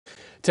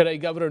Today,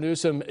 Governor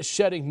Newsom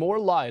shedding more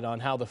light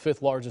on how the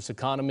fifth largest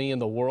economy in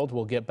the world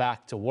will get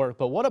back to work.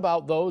 But what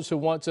about those who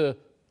want to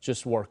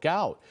just work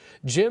out?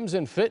 Gyms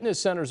and fitness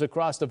centers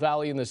across the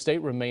valley in the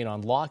state remain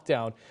on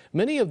lockdown,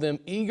 many of them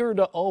eager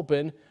to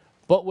open,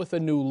 but with a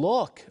new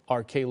look.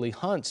 Our Kaylee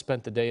Hunt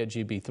spent the day at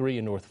GB3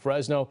 in North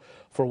Fresno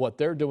for what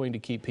they're doing to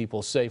keep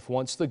people safe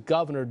once the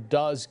governor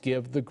does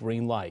give the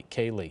green light.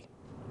 Kaylee.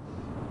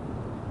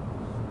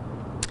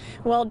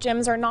 Well,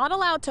 gyms are not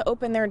allowed to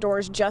open their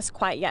doors just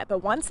quite yet,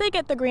 but once they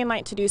get the green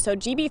light to do so,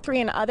 GB3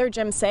 and other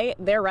gyms say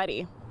they're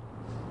ready.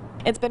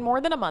 It's been more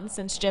than a month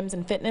since gyms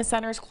and fitness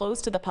centers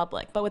closed to the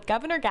public, but with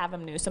Governor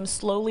Gavin Newsom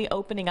slowly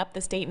opening up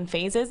the state in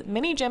phases,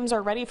 many gyms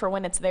are ready for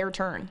when it's their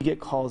turn. We get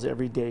calls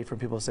every day from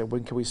people who say,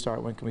 when can we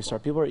start? When can we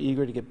start? People are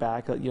eager to get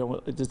back. You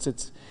know,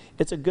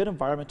 it's a good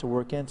environment to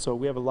work in, so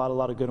we have a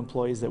lot of good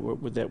employees that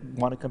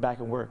want to come back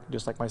and work,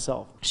 just like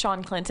myself.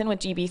 Sean Clinton with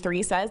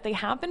GB3 says they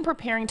have been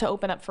preparing to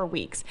open up for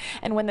weeks,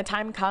 and when the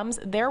time comes,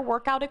 their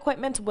workout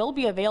equipment will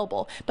be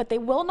available, but they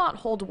will not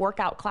hold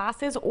workout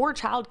classes or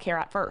childcare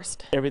at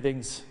first.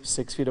 Everything's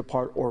 6 feet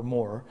apart or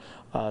more,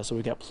 so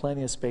we got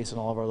plenty of space in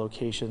all of our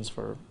locations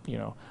for, you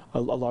know,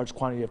 a large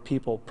quantity of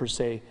people per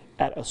se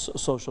at a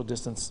social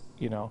distance,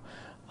 you know,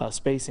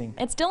 spacing.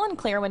 It's still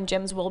unclear when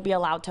gyms will be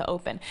allowed to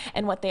open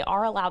and what they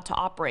are allowed to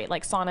operate,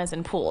 like saunas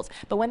and pools.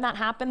 But when that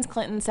happens,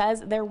 Clinton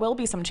says there will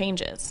be some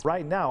changes.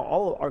 Right now,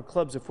 all of our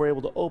clubs, if we're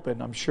able to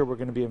open, I'm sure we're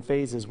going to be in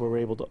phases where we're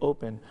able to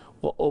open.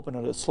 We'll open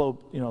at a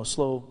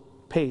slow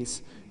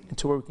pace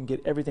until where we can get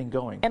everything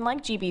going. And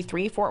like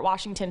GB3, Fort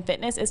Washington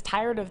Fitness is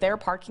tired of their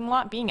parking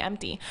lot being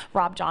empty.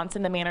 Rob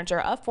Johnson, the manager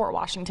of Fort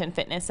Washington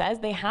Fitness, says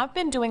they have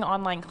been doing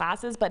online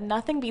classes, but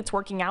nothing beats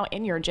working out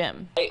in your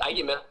gym. I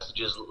get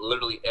messages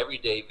literally every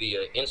day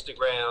via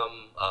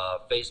Instagram,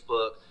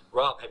 Facebook.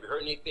 Rob, have you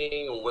heard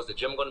anything? Was the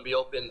gym going to be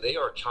open? They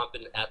are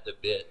chomping at the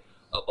bit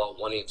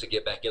about wanting to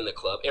get back in the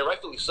club, and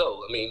rightfully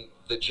so. I mean,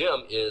 the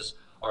gym is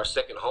our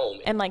second home.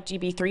 And like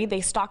GB3, they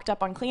stocked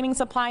up on cleaning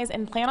supplies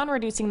and plan on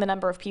reducing the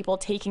number of people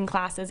taking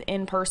classes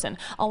in person,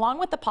 along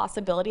with the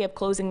possibility of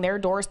closing their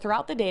doors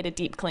throughout the day to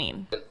deep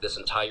clean. This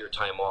entire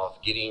time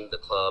off, getting the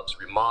clubs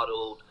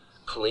remodeled,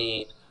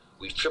 cleaned.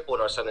 We've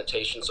tripled our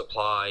sanitation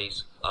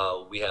supplies.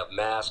 We have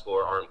masks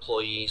for our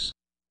employees.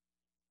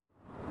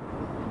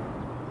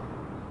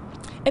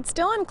 It's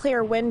still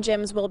unclear when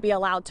gyms will be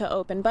allowed to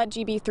open, but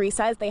GB3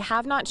 says they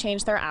have not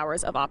changed their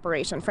hours of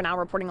operation. For now,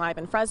 reporting live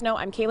in Fresno,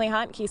 I'm Kaylee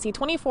Hunt,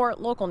 KC24,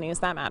 local news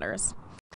that matters.